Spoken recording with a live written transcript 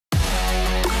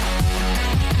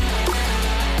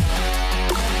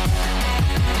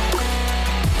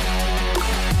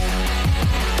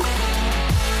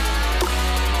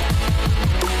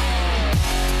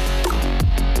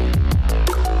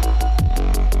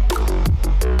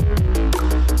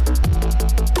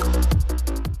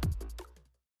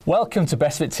Welcome to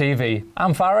BESTFIT TV.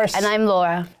 I'm Faris. And I'm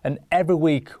Laura. And every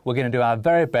week we're going to do our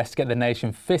very best to get the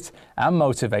nation fit and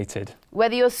motivated.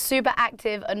 Whether you're super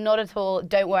active or not at all,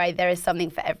 don't worry, there is something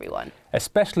for everyone.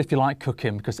 Especially if you like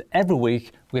cooking, because every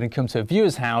week we're going to come to a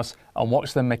viewer's house and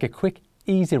watch them make a quick,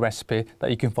 easy recipe that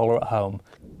you can follow at home.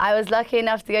 I was lucky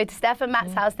enough to go to Steph and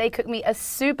Matt's house. They cooked me a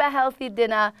super healthy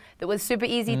dinner that was super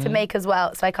easy to make as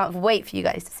well, so I can't wait for you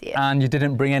guys to see it. And you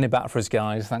didn't bring any back for us,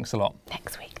 guys. Thanks a lot.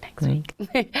 Next week.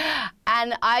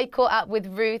 And I caught up with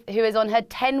Ruth, who is on her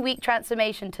 10-week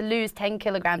transformation to lose 10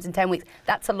 kilograms in 10 weeks.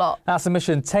 That's a lot. That's a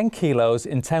mission, 10 kilos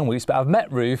in 10 weeks, but I've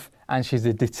met Ruth and she's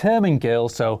a determined girl,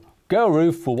 so go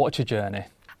Ruth, we'll watch your journey.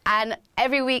 And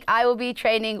every week I will be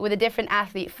training with a different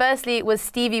athlete. Firstly, it was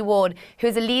Stevie Ward,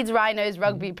 who's a Leeds Rhinos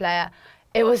rugby player.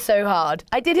 It was so hard.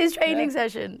 I did his training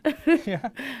session. Yeah.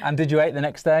 And did you eat the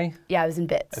next day? Yeah, I was in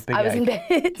bits. I was in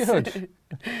bits. Good.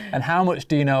 And how much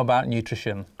do you know about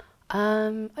nutrition?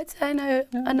 I'd say I know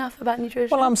enough about nutrition.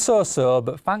 Well, I'm so,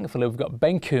 but thankfully we've got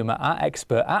Ben Kuma, our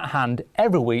expert, at hand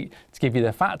every week to give you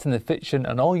the fact and the fiction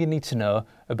and all you need to know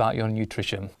about your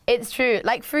nutrition. It's true,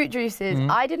 like fruit juices.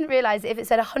 I didn't realise if it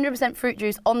said 100% fruit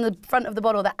juice on the front of the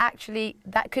bottle that actually,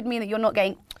 that could mean that you're not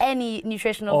getting any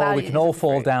nutritional value. We can all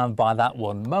fall down by that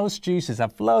one. Most juices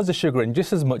have loads of sugar in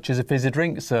just as much as a fizzy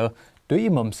drink, so do what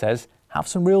your mum says. Have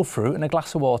some real fruit and a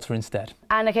glass of water instead.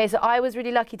 And okay, so I was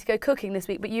really lucky to go cooking this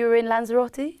week, but you were in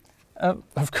Lanzarote?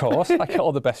 Of course, I get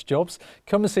all the best jobs.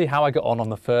 Come and see how I got on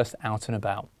the first Out and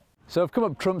About. So I've come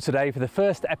up trump today for the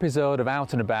first episode of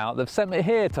Out and About. They've sent me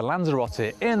here to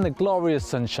Lanzarote in the glorious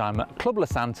sunshine at Club La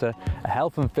Santa, a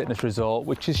health and fitness resort,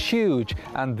 which is huge,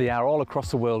 and they are all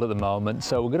across the world at the moment.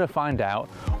 So we're going to find out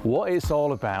what it's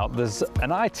all about. There's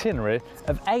an itinerary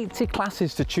of 80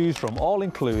 classes to choose from, all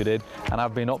included, and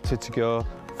I've been opted to go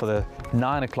for the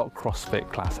 9 o'clock CrossFit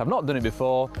class. I've not done it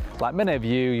before. Like many of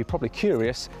you, you're probably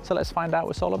curious, so let's find out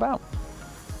what it's all about.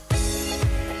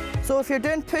 So if you're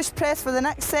doing push press for the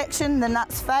next section, then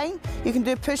that's fine. You can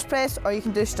do push press or you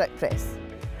can do strict press.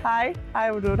 Hi,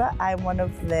 I'm Aurora. I'm one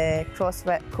of the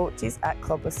CrossFit coaches at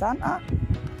Club La Santa.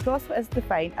 CrossFit is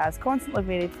defined as constantly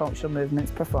varied functional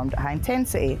movements performed at high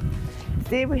intensity.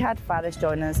 Today we had Faris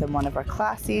join us in one of our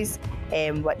classes,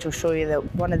 which will show you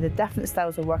that one of the different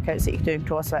styles of workouts that you can do in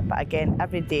CrossFit, but again,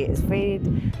 every day is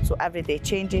varied, so every day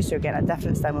changes, so you're getting a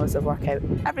different stimulus of workout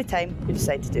every time you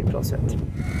decide to do CrossFit.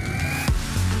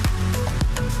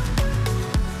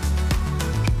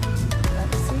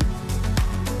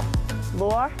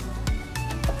 Lower,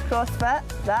 CrossFit,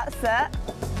 that's it.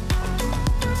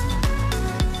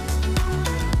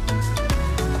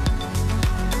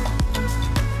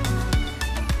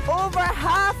 Over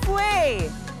halfway.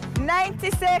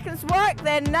 90 seconds work,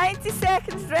 then 90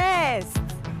 seconds rest.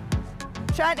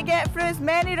 Trying to get through as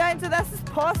many rounds of this as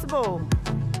possible.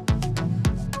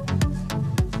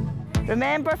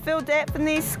 Remember, full depth in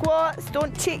these squats,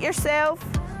 don't cheat yourself.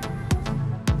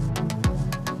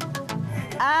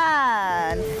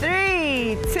 And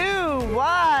 3, 2,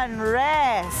 1,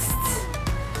 rest.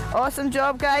 Awesome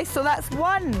job, guys. So that's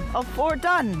 1 of 4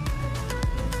 done.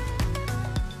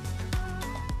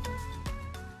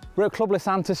 We're at Club La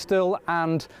Santa still,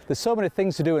 and there's so many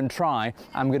things to do and try.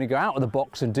 I'm going to go out of the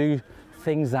box and do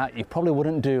things that you probably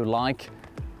wouldn't do, like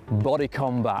body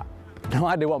combat. No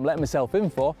idea what I'm letting myself in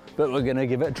for, but we're going to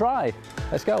give it a try.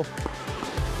 Let's go.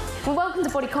 Well, welcome to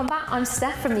Body Combat. I'm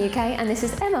Steph from the UK and this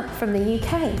is Emma from the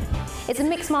UK. It's a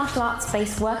mixed martial arts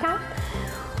based workout.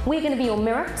 We're going to be your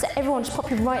mirror, so everyone just pop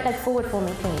your right leg forward for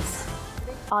me, please.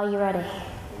 Are you ready?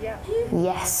 Yeah.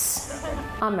 Yes,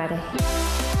 I'm ready.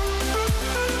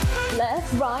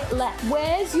 Left, right, left.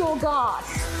 Where's your guard?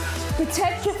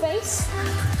 Protect your face,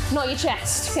 not your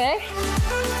chest, okay?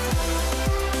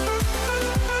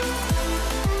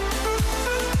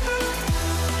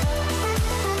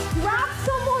 Grab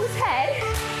someone's head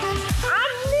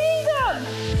and knee them.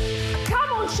 Come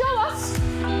on, show us.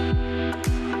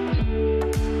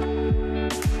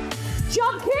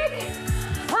 Jump kick.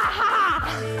 Ha ha.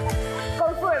 Go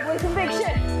for it with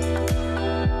conviction.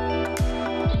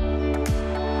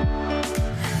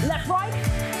 Left, right,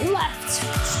 left.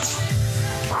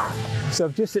 So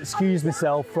I've just excused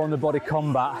myself from the body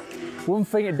combat. One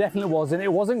thing it definitely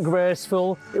wasn't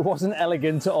graceful, it wasn't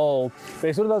elegant at all. But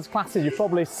it's one of those classes you've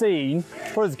probably seen,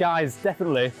 for us guys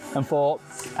definitely, and thought,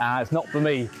 it's not for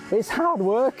me. It's hard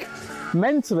work.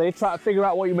 Mentally, try to figure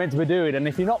out what you're meant to be doing, and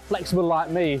if you're not flexible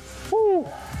like me, whoo,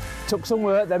 took some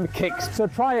work, then kicks. So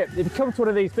try it. If you come to one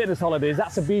of these fitness holidays,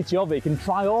 that's the beauty of it. You can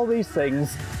try all these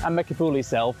things and make a fool of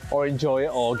yourself, or enjoy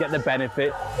it, or get the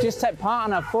benefit. Just take part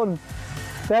and have fun.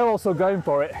 They're also going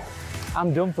for it.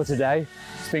 I'm done for today.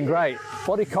 It's been great.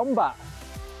 Body combat.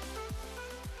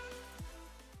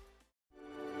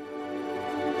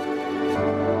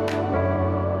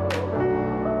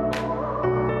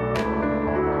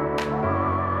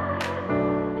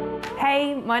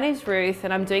 Hey, my name's Ruth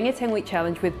and I'm doing a 10-week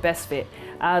challenge with BESTFIT.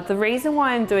 The reason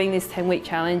why I'm doing this 10-week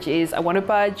challenge is I want to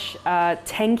budge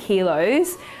 10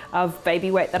 kilos of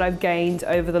baby weight that I've gained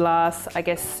over the last, I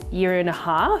guess, year and a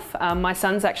half. My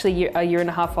son's actually a year and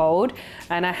a half old,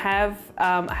 and I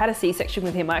had a C-section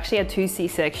with him. I actually had 2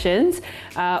 C-sections.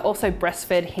 Also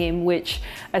breastfed him, which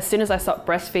as soon as I stopped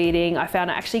breastfeeding, I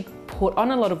found I actually put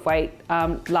on a lot of weight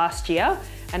last year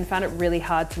and found it really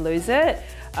hard to lose it.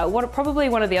 Probably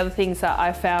one of the other things that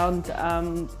I found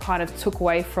kind of took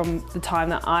away from the time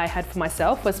that I had for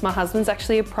myself was my husband's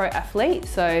actually a pro athlete,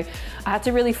 so I had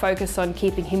to really focus on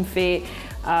keeping him fit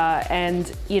and,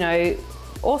 you know,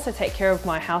 also take care of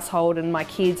my household and my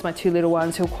kids, my 2 little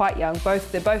ones who are quite young.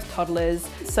 They're both toddlers.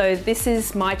 So this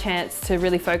is my chance to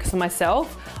really focus on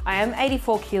myself. I am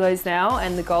 84 kilos now,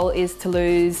 and the goal is to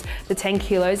lose the 10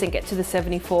 kilos and get to the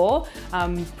 74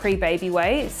 pre-baby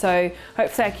weight. So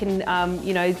hopefully I can,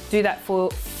 you know, do that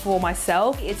for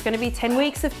myself. It's going to be 10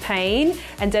 weeks of pain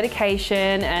and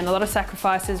dedication and a lot of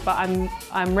sacrifices, but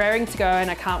I'm raring to go and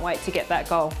I can't wait to get that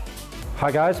goal. Hi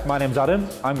guys, my name's Adam.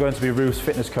 I'm going to be Ruth's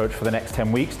fitness coach for the next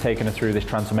 10 weeks, taking her through this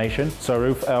transformation. So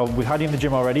Ruth, we've had you in the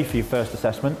gym already for your first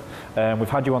assessment. We've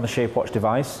had you on the Shapewatch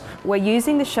device. We're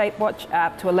using the Shapewatch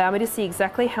app to allow me to see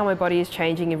exactly how my body is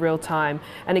changing in real time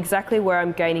and exactly where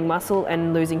I'm gaining muscle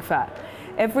and losing fat.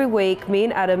 Every week, me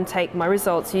and Adam take my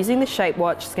results using the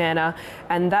Shapewatch scanner,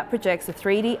 and that projects a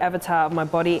 3D avatar of my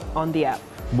body on the app.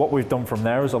 What we've done from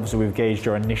there is obviously we've gauged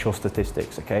your initial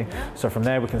statistics, okay? So from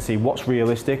there we can see what's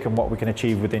realistic and what we can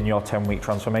achieve within your 10-week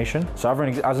transformation. So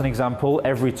as an example,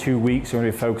 every 2 weeks we're going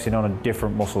to be focusing on a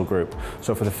different muscle group.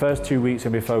 So for the first 2 weeks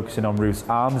we're going to be focusing on Ruth's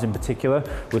arms in particular,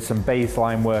 with some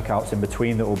baseline workouts in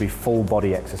between that will be full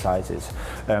body exercises.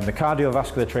 The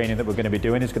cardiovascular training that we're going to be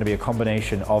doing is going to be a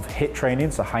combination of HIIT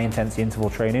training, so high intensity interval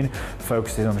training,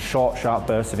 focusing on short, sharp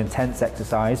bursts of intense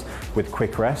exercise with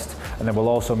quick rest. And then we'll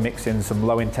also mix in some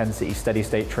low intensity steady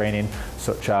state training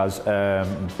such as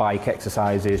bike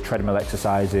exercises, treadmill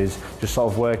exercises, just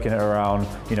sort of working at around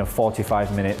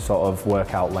 45-minute sort of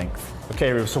workout length.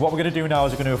 Okay Ruth, so what we're going to do now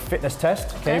is we're going to do a fitness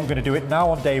test. Okay, we're going to do it now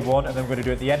on day 1 and then we're going to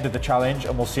do it at the end of the challenge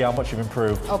and we'll see how much you've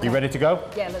improved. Okay. You ready to go?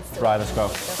 Yeah, let's do it. Right, let's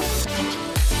go.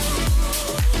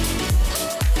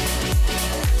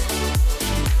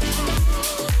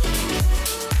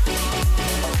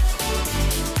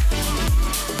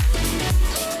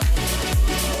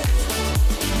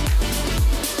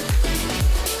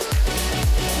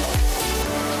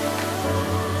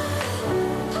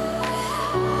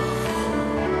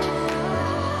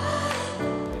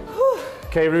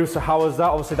 Okay Ruth, so how was that?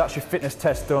 Obviously that's your fitness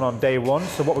test done on day 1.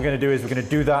 So what we're going to do is we're going to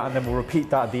do that and then we'll repeat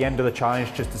that at the end of the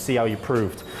challenge just to see how you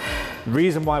proved. The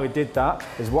reason why we did that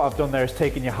is what I've done there is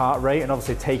taking your heart rate and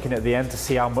obviously taking it at the end to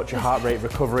see how much your heart rate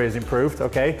recovery has improved,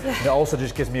 okay? Yeah. And it also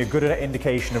just gives me a good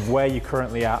indication of where you're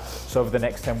currently at, so over the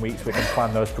next 10 weeks we can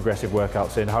plan those progressive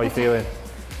workouts in. How are you feeling?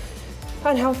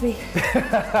 Unhealthy.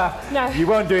 No. You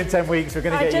won't do in 10 weeks, we're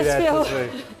going to get you there.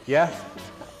 Yeah?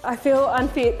 I feel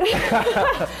unfit.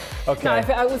 Okay. No,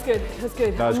 it was good. It was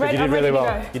good. No, it's good. You did really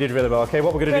well. You did really well. Okay,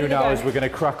 what we're going to do now is we're going to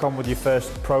crack on with your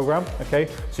first program. Okay,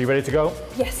 so you ready to go?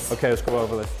 Yes. Okay, let's go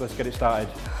over this. Let's get it started.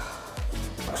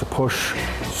 So push,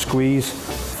 squeeze,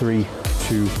 3,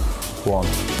 2, 1.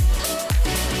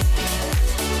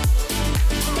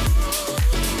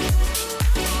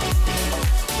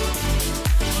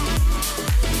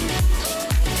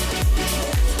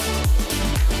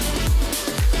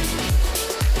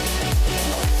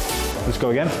 Let's go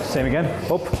again, same again,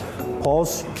 up,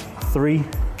 pause, 3,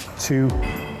 2,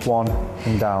 1,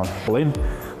 and down. Pull in,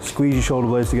 squeeze your shoulder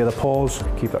blades together, pause,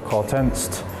 keep that core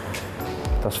tensed.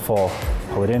 That's 4,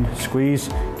 pull it in, squeeze,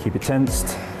 keep it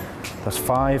tensed. That's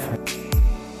 5.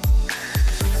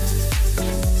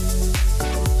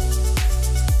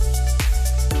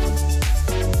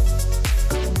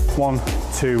 1,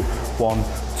 2, 1,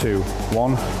 2,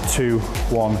 1, 2,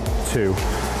 1, 2.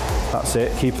 That's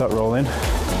it, keep that rolling.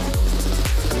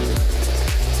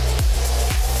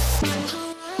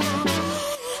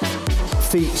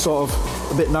 Feet sort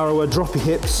of a bit narrower, drop your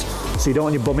hips so you don't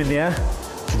want your bum in the air.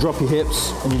 So drop your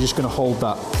hips and you're just going to hold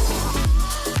that.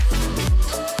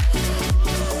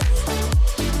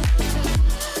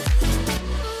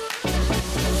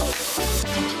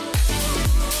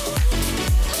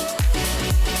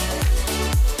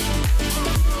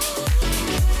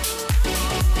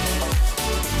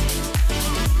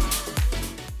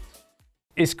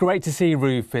 It's great to see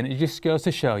Ruth, and it just goes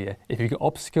to show you, if you've got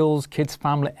obstacles, kids,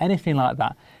 family, anything like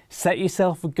that, set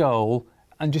yourself a goal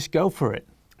and just go for it.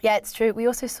 Yeah, it's true. We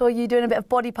also saw you doing a bit of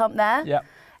body pump there. Yeah.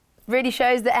 really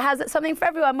shows that it has something for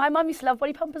everyone. My mum used to love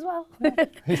body pump as well.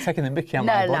 Who's taking the mickey out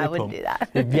my body pump? No, I wouldn't do that.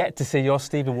 You've yet to see your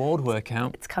Stevie Ward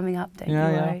workout. It's coming up, don't you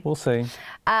worry. Yeah, we'll see.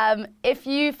 If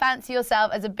you fancy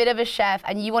yourself as a bit of a chef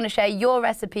and you want to share your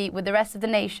recipe with the rest of the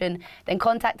nation, then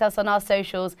contact us on our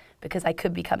socials because I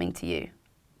could be coming to you.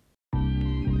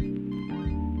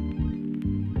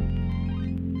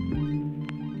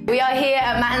 We are here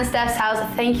at Matt and Steph's house.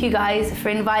 Thank you guys for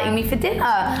inviting me for dinner.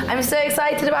 I'm so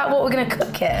excited about what we're going to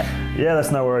cook here. Yeah, that's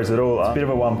no worries at all. It's a bit of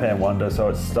a one-pan wonder. So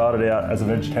it started out as a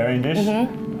vegetarian dish,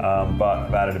 but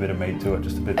I've added a bit of meat to it,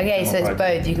 just a bit. Okay, so it's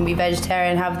both. You can be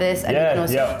vegetarian, have this, and you can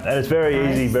also... Yeah, and it's very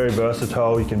easy, very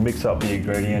versatile. You can mix up the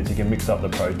ingredients, you can mix up the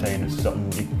protein. It's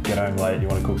something you can get home late, you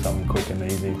want to cook something quick and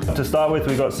easy. To start with,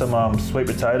 we've got some sweet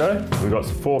potato. We've got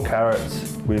 4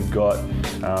 carrots. We've got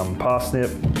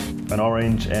parsnip, an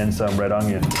orange and some red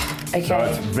onion. Okay. So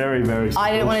it's very, very simple.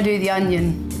 I didn't want to do the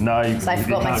onion. No, I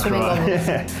forgot my swimming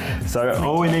goggles. So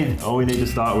all we need to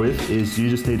start with is you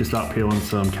just need to start peeling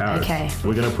some carrots. Okay.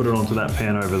 We're going to put it onto that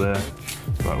pan over there.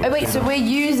 Oh wait, so we're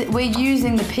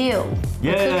using the peel?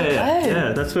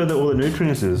 Yeah, that's where all the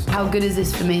nutrients is. How good is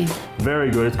this for me?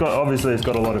 Very good. Obviously it's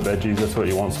got a lot of veggies. That's what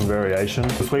you want, some variation.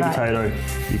 The sweet potato,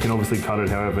 you can obviously cut it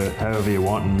however you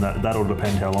want, and that'll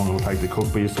depend how long it'll take to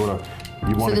cook. But so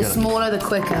the smaller the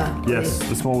quicker? Yes,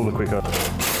 the smaller the quicker.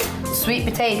 Sweet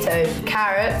potato,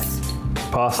 carrots,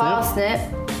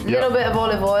 parsnip, little bit of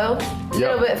olive oil,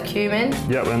 little bit of cumin.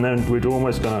 Yep, and then we're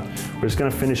just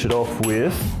gonna finish it off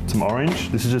with some orange.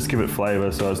 This is just to give it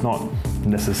flavour, so it's not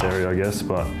necessary, I guess,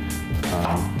 but.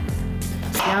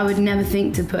 See, I would never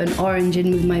think to put an orange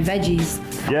in with my veggies.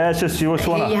 Yeah, it's just you just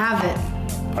wanna. Here you have it.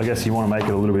 I guess you want to make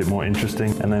it a little bit more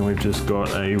interesting, and then we've just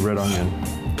got a red onion.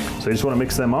 So you just want to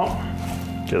mix them up.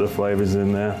 Get the flavours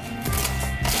in there.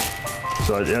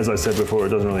 So as I said before, it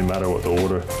doesn't really matter what the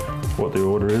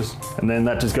order is. And then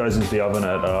that just goes into the oven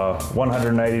at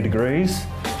 180 degrees.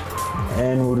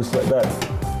 And we'll just let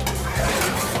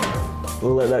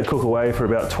that cook away for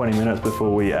about 20 minutes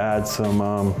before we add some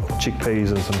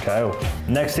chickpeas and some kale.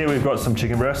 Next here we've got some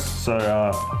chicken breasts.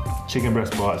 So chicken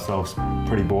breast by itself's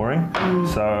pretty boring.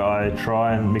 So I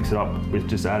try and mix it up with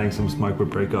just adding some smoked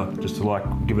paprika, just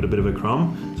to give it a bit of a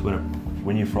crumb. So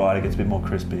when you fry it, it gets a bit more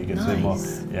crispy. It gets a bit more,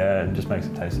 it just makes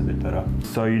it taste a bit better.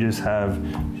 So you just have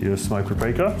your smoked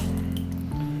paprika.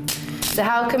 So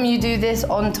how come you do this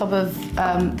on top of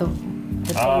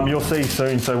you'll see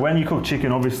soon. So when you cook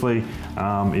chicken, obviously,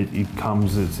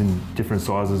 it's in different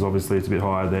sizes. Obviously, it's a bit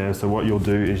higher there. So what you'll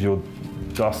do is you'll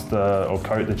dust or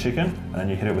coat the chicken, and then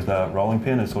you hit it with a rolling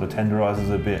pin. It sort of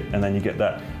tenderizes a bit, and then you get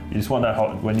that. You just want that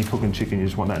hot when you're cooking chicken. You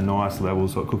just want that nice level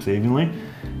so it cooks evenly.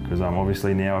 Because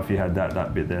obviously now if you had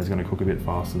that bit there, it's going to cook a bit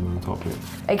faster than the top bit.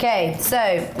 Okay,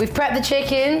 so we've prepped the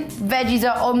chicken, veggies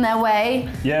are on their way,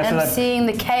 yeah, and I'm seeing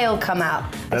the kale come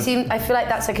out. I feel like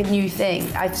that's like a new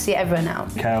thing. I see it everywhere now.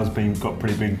 Kale's got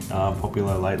pretty big,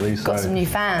 popular lately. Got some new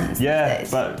fans. Yeah,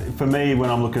 but for me, when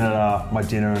I'm looking at my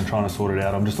dinner and trying to sort it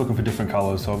out, I'm just looking for different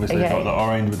colours. So obviously we've got the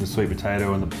orange with the sweet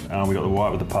potato, and we got the white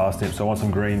with the parsnip. So I want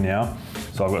some green now.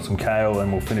 So I've got some kale, and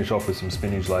we'll finish off with some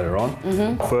spinach later on.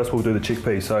 First we'll do the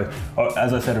chickpea. So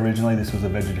as I said originally, this was a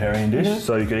vegetarian dish,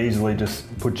 so you could easily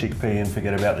just put chickpea and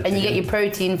forget about the chicken. And you get your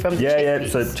protein from the chickpeas. Yeah,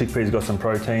 so chickpea's got some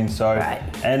protein. So,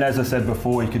 and as I said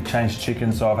before, you could change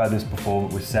chicken. So I've had this before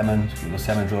with salmon. The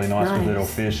salmon's really nice with little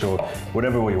fish or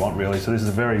whatever we want really. So this is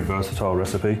a very versatile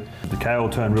recipe. The kale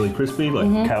turned really crispy,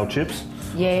 like kale chips.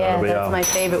 Yeah, so that's my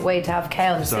favourite way to have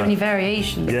kale. There's so many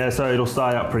variations. Yeah, so it'll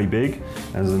start out pretty big,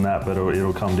 as in that, but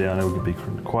it'll come down. It'll be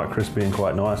quite crispy and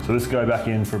quite nice. So this will go back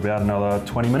in for about another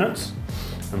 20 minutes.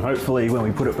 And hopefully when we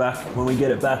get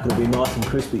it back, it'll be nice and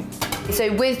crispy.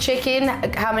 So with chicken,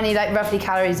 how many roughly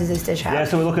calories does this dish have? Yeah,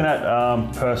 so we're looking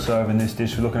at per serve in this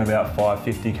dish, we're looking at about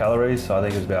 550 calories. So I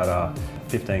think it's about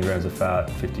 15 grams of fat,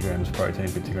 50 grams of protein,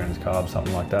 50 grams of carbs,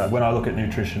 something like that. When I look at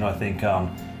nutrition, I think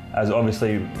as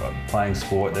obviously playing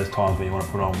sport, there's times when you want to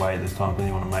put on weight, there's times when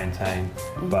you want to maintain.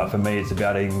 But for me, it's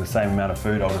about eating the same amount of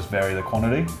food, I'll just vary the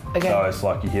quantity. So it's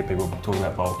like you hear people talking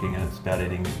about bulking and it's about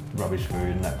eating rubbish food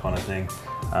and that kind of thing.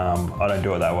 I don't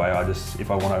do it that way. If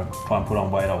I want to try and put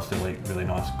on weight, I'll still eat really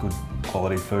nice, good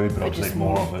quality food, but I'll just eat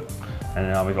more of it.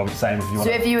 And I'm the same if you want.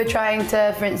 So if you were trying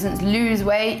to, for instance, lose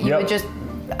weight, you would just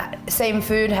same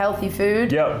food, healthy food,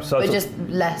 but just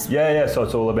less. Yeah. So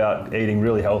it's all about eating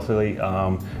really healthily,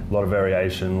 a lot of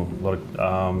variation, a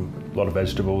lot of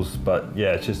vegetables, but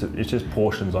yeah, it's just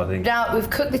portions, I think. Now we've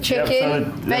cooked the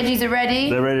chicken. Veggies are ready.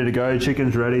 They're ready to go.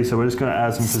 Chicken's ready. So we're just going to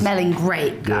add some. Smelling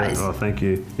great, guys. Yeah, oh, thank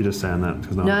you. You're just saying that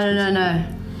because no.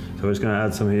 So we're just going to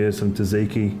add some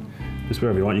tzatziki. Just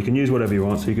wherever you want. You can use whatever you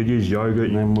want. So you could use yogurt,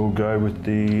 and then we'll go with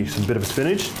some bit of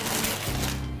spinach.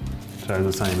 Stays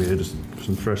the same here, just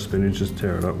some fresh spinach, just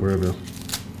tear it up wherever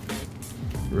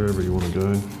you want to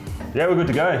go. Yeah, we're good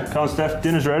to go. Come on, Steph,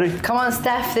 dinner's ready. Come on,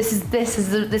 Steph, this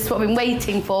is what I've been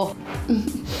waiting for.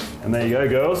 And there you go,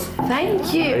 girls.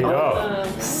 Thank you. There you go.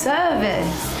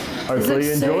 Service. Hopefully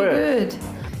you enjoy it. Good.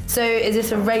 So is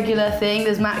this a regular thing?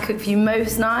 Does Matt cook for you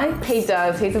most nights? He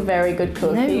does. He's a very good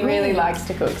cook. No he way. really likes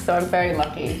to cook, so I'm very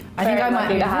lucky. I think I might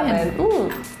be to have him. Ooh,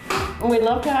 we'd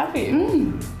love to have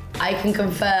you. I can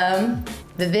confirm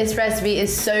that this recipe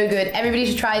is so good. Everybody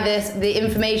should try this. The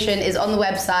information is on the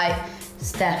website.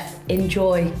 Steph,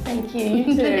 enjoy. Thank you.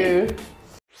 You too.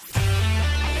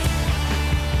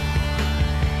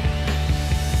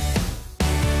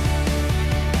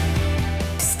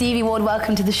 Stevie Ward,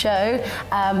 welcome to the show.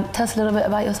 Tell us a little bit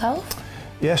about yourself.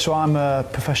 Yeah, so I'm a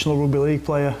professional rugby league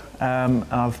player.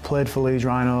 I've played for Leeds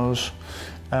Rhinos.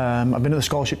 I've been at the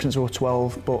scholarship since I was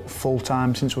 12, but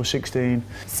full-time since I was 16.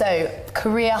 So,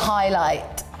 career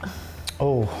highlight.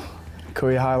 Oh,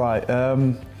 career highlight.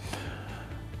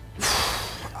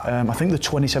 I think the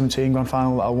 2017 grand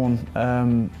final that I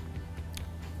won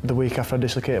the week after I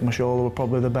dislocated my shoulder were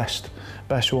probably the best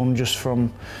one, just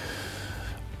from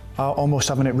almost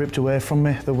having it ripped away from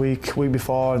me the week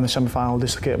before in the semi-final.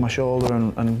 Dislocated my shoulder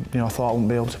and you know, I thought I wouldn't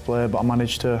be able to play, but I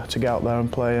managed to get out there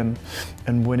and play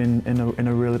and win in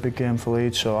a really big game for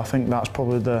Leeds. So I think that's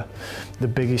probably the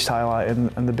biggest highlight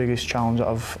and the biggest challenge that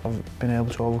I've been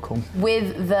able to overcome.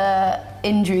 With the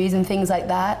injuries and things like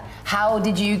that, how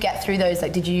did you get through those?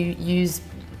 Like, did you use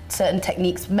certain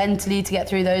techniques mentally to get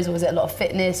through those, or was it a lot of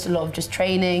fitness, a lot of just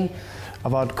training?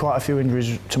 I've had quite a few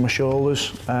injuries to my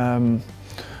shoulders.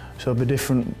 So it'll be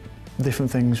different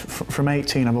things. From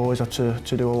 18, I've always had to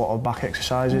do a lot of back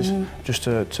exercises just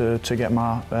to get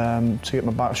my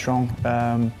back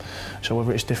strong. So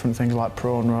whether it's different things like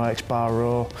prone row, X-bar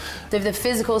row. So the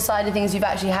physical side of things, you've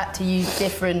actually had to use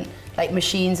different like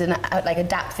machines and like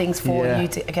adapt things for you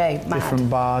to. Okay, mad. Different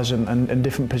bars and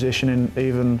different positioning,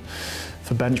 even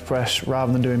for bench press.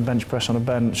 Rather than doing bench press on a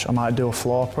bench, I might do a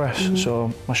floor press.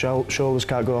 So my shoulders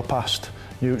can't go past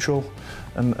neutral.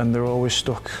 And they're always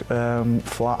stuck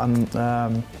flat, and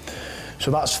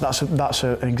so that's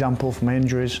an example for my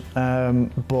injuries.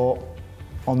 But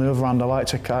on the other hand, I like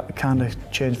to kind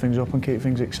of change things up and keep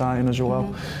things exciting as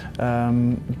well.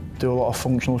 Do a lot of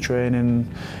functional training,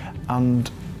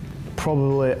 and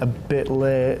probably a bit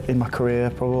late in my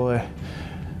career, probably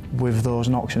with those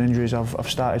knocks and injuries, I've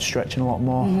started stretching a lot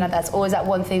more. That's always that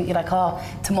one thing you're like, oh,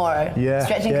 tomorrow.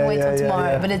 Stretching can wait till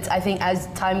tomorrow. But it's, I think as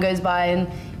time goes by and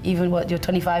even you're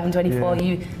 25 and 24,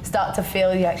 you start to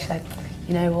feel you're actually like,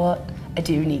 you know what, I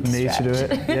do need to stretch. To do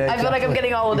it. I feel like I'm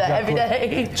getting older every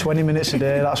day. 20 minutes a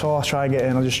day, that's all I try and get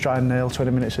in. I just try and nail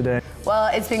 20 minutes a day. Well,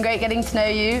 it's been great getting to know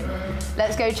you.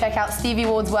 Let's go check out Stevie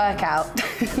Ward's workout.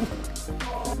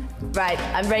 Right,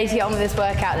 I'm ready to get on with this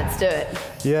workout, let's do it.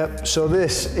 Yep, so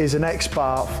this is an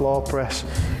X-bar floor press.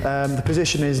 The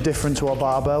position is different to a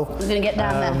barbell. I'm going to get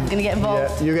down there, I'm going to get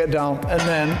involved. Yeah, you get down, and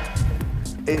then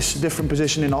it's different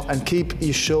positioning, and keep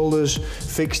your shoulders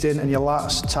fixed in and your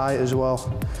lats tight as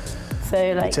well.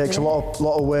 So like it takes a lot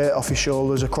of weight off your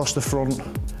shoulders across the front,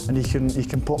 and you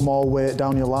can put more weight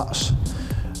down your lats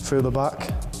through the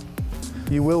back.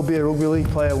 You will be a rugby league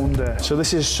player one day. So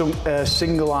this is some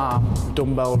single arm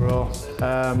dumbbell row.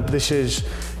 This is,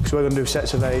 because we're going to do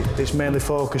sets of 8, it's mainly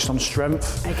focused on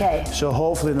strength. Okay. So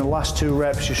hopefully in the last 2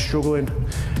 reps you're struggling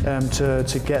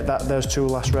to get those 2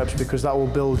 last reps, because that will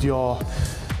build your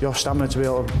stamina to be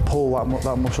able to pull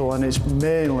that muscle, and it's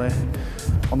mainly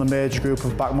on the major group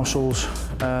of back muscles.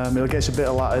 It gets a bit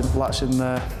of lats in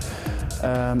there,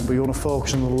 but you want to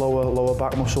focus on the lower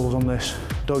back muscles on this.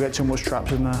 Don't get too much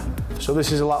traps in there. So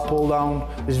this is a lat pull down.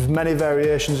 There's many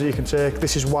variations that you can take.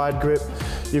 This is wide grip.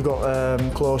 You've got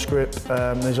close grip.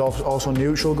 There's also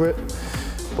neutral grip.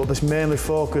 But this mainly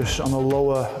focus on the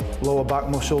lower back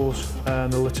muscles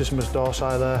and the latissimus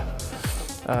dorsi there.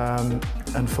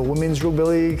 And for women's rugby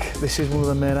league, this is one of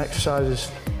the main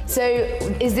exercises. So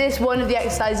is this one of the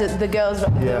exercises that the girls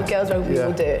rugby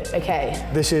will do? Okay.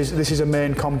 This is a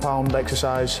main compound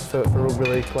exercise for a rugby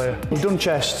league player. We've done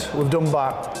chest, we've done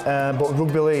back, but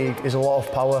rugby league is a lot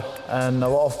of power, and a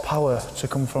lot of power to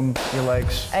come from your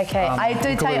legs. Okay, I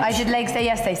do tell you, I did legs day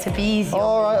yesterday, so be easy.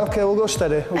 All right, okay, we'll go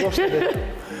steady.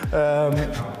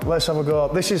 Let's have a go.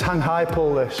 This is hang high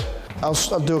pull, this.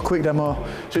 I'll do a quick demo.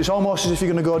 So it's almost as if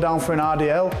you're going to go down for an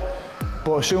RDL,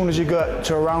 but as soon as you get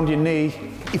to around your knee,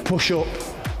 you push up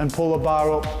and pull the bar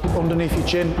up underneath your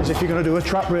chin, as if you're going to do a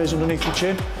trap raise underneath your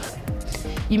chin.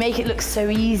 You make it look so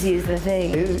easy is the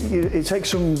thing. It takes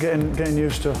some getting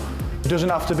used to. It doesn't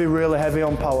have to be really heavy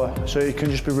on power, so it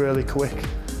can just be really quick.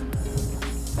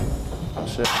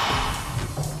 That's it.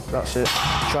 That's it.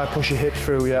 Try push your hips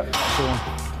through, yeah. That's the one.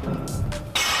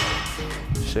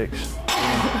 6.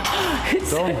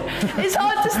 Done. It's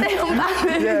hard to stay on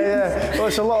balance. Yeah. Well,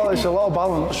 it's a lot of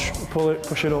balance. Pull it,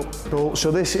 push it up. Roll.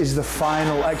 So this is the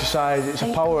final exercise. It's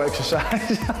a power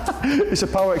exercise. It's a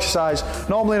power exercise.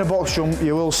 Normally in a box jump,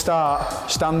 you will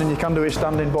start standing. You can do it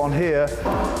standing, but on here,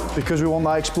 because we want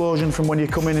that explosion from when you're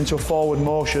coming into a forward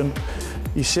motion,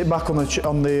 you sit back on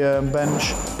the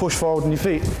bench, push forward on your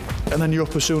feet, and then you're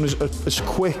up as soon as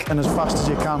quick and as fast as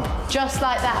you can. Just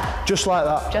like that? Just like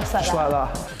that. Just like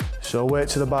that. So weight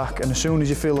to the back, and as soon as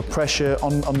you feel the pressure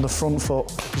on the front foot,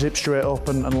 zip straight up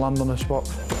and land on the spot.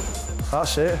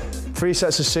 That's it. 3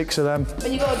 sets of 6 of them.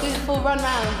 But you got to do the full run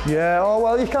round? Yeah, oh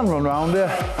well, you can run round,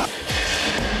 yeah.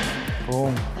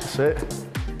 Boom, that's it.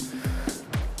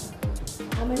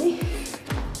 How many?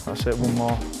 That's it, one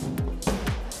more.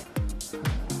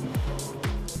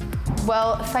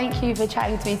 Well, thank you for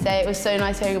chatting to me today. It was so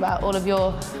nice hearing about all of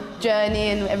your journey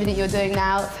and everything you're doing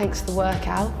now. Thanks for the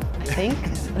workout, I think.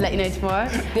 I'll let you know tomorrow.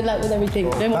 Good luck with everything.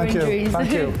 No more injuries.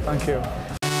 Thank you. Thank you.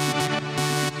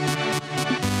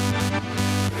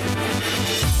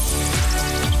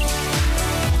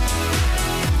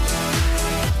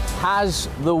 Has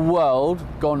the world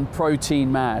gone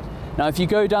protein mad? Now, if you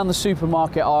go down the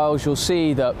supermarket aisles, you'll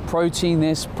see that protein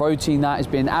this, protein that is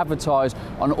being advertised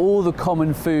on all the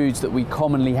common foods that we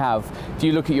commonly have. If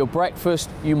you look at your breakfast,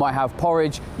 you might have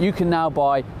porridge. You can now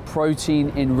buy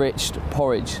protein-enriched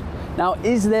porridge. Now,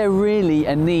 is there really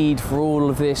a need for all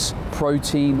of this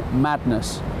protein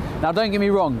madness? Now, don't get me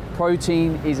wrong,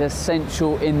 protein is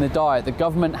essential in the diet. The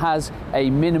government has a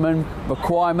minimum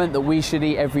requirement that we should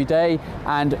eat every day,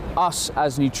 and us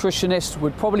as nutritionists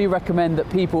would probably recommend that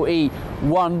people eat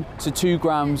 1 to 2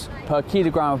 grams per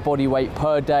kilogram of body weight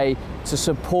per day to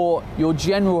support your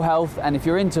general health, and if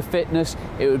you're into fitness,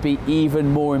 it would be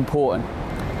even more important.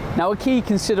 Now, a key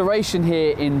consideration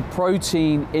here in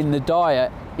protein in the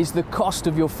diet is the cost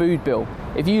of your food bill.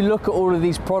 If you look at all of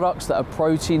these products that are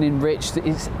protein enriched,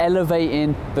 it's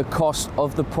elevating the cost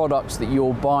of the products that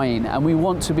you're buying, and we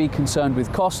want to be concerned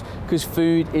with cost because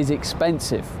food is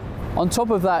expensive. On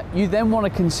top of that, you then want to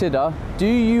consider, do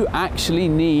you actually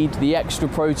need the extra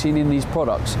protein in these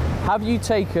products? Have you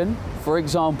taken, for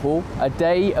example, a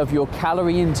day of your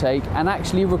calorie intake and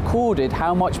actually recorded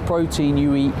how much protein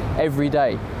you eat every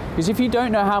day? Because if you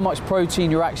don't know how much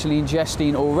protein you're actually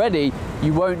ingesting already,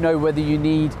 you won't know whether you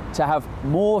need to have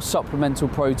more supplemental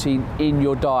protein in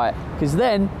your diet, because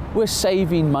then we're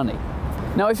saving money.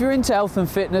 Now, if you're into health and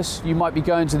fitness, you might be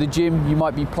going to the gym, you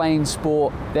might be playing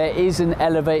sport, there is an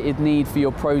elevated need for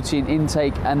your protein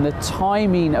intake, and the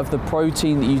timing of the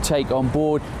protein that you take on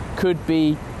board could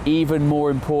be even more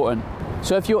important.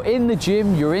 So if you're in the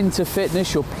gym, you're into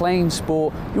fitness, you're playing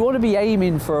sport, you want to be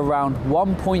aiming for around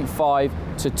 1.5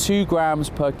 to 2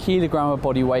 grams per kilogram of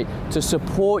body weight to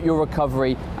support your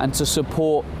recovery and to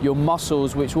support your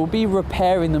muscles, which will be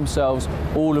repairing themselves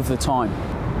all of the time.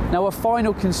 Now, a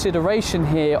final consideration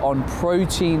here on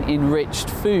protein-enriched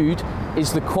food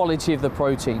is the quality of the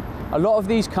protein. A lot of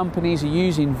these companies are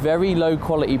using very low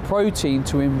quality protein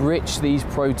to enrich these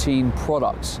protein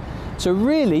products. So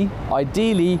really,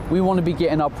 ideally, we want to be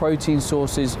getting our protein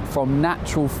sources from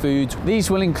natural foods. These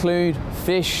will include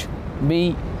fish,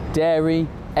 meat, dairy,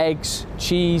 eggs,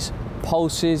 cheese,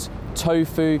 pulses,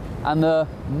 tofu, and the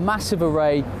massive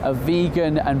array of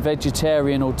vegan and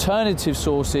vegetarian alternative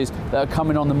sources that are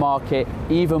coming on the market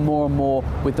even more and more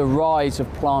with the rise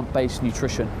of plant-based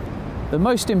nutrition. The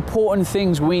most important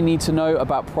things we need to know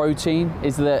about protein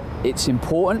is that it's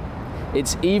important.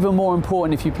 It's even more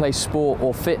important if you play sport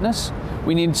or fitness.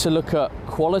 We need to look at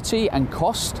quality and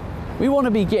cost. We want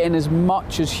to be getting as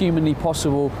much as humanly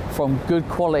possible from good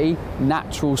quality,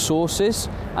 natural sources.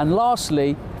 And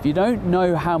lastly, if you don't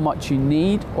know how much you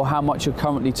need or how much you're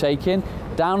currently taking,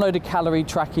 download a calorie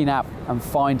tracking app and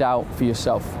find out for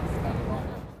yourself.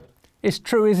 It's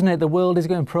true, isn't it? The world is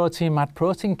going protein mad.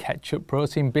 Protein ketchup,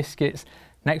 protein biscuits.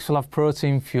 Next we'll have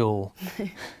protein fuel.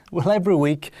 Well, every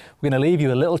week we're going to leave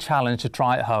you a little challenge to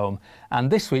try at home.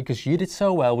 And this week, because you did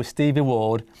so well with Stevie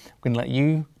Ward, we're going to let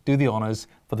you do the honours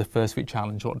for the first week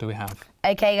challenge. What do we have?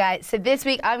 Okay, guys, so this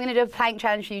week I'm going to do a plank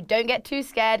challenge for you. Don't get too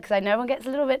scared, because I know everyone gets a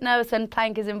little bit nervous when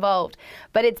plank is involved.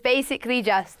 But it's basically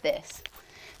just this.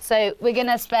 So we're going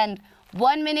to spend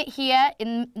 1 minute here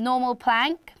in normal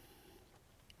plank,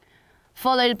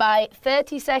 followed by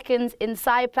 30 seconds in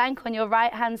side plank on your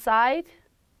right-hand side.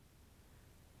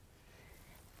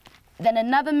 Then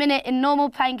another minute in normal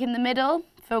plank in the middle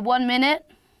for 1 minute,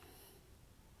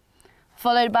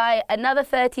 followed by another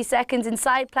 30 seconds in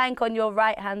side plank on your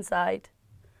right-hand side.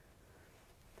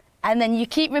 And then you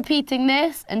keep repeating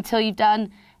this until you've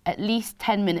done at least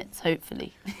 10 minutes,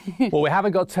 hopefully. Well, we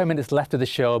haven't got 10 minutes left of the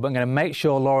show, but I'm going to make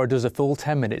sure Laura does a full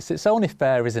 10 minutes. It's only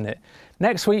fair, isn't it?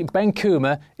 Next week, Ben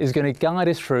Kuma is going to guide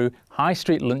us through high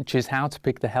street lunches, how to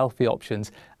pick the healthy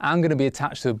options. I'm going to be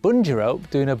attached to a bungee rope,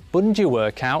 doing a bungee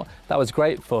workout. That was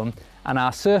great fun. And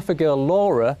our surfer girl,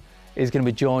 Laura, is going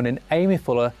to be joining Amy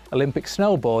Fuller, Olympic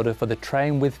snowboarder, for the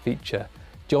Train With feature.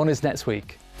 Join us next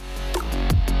week.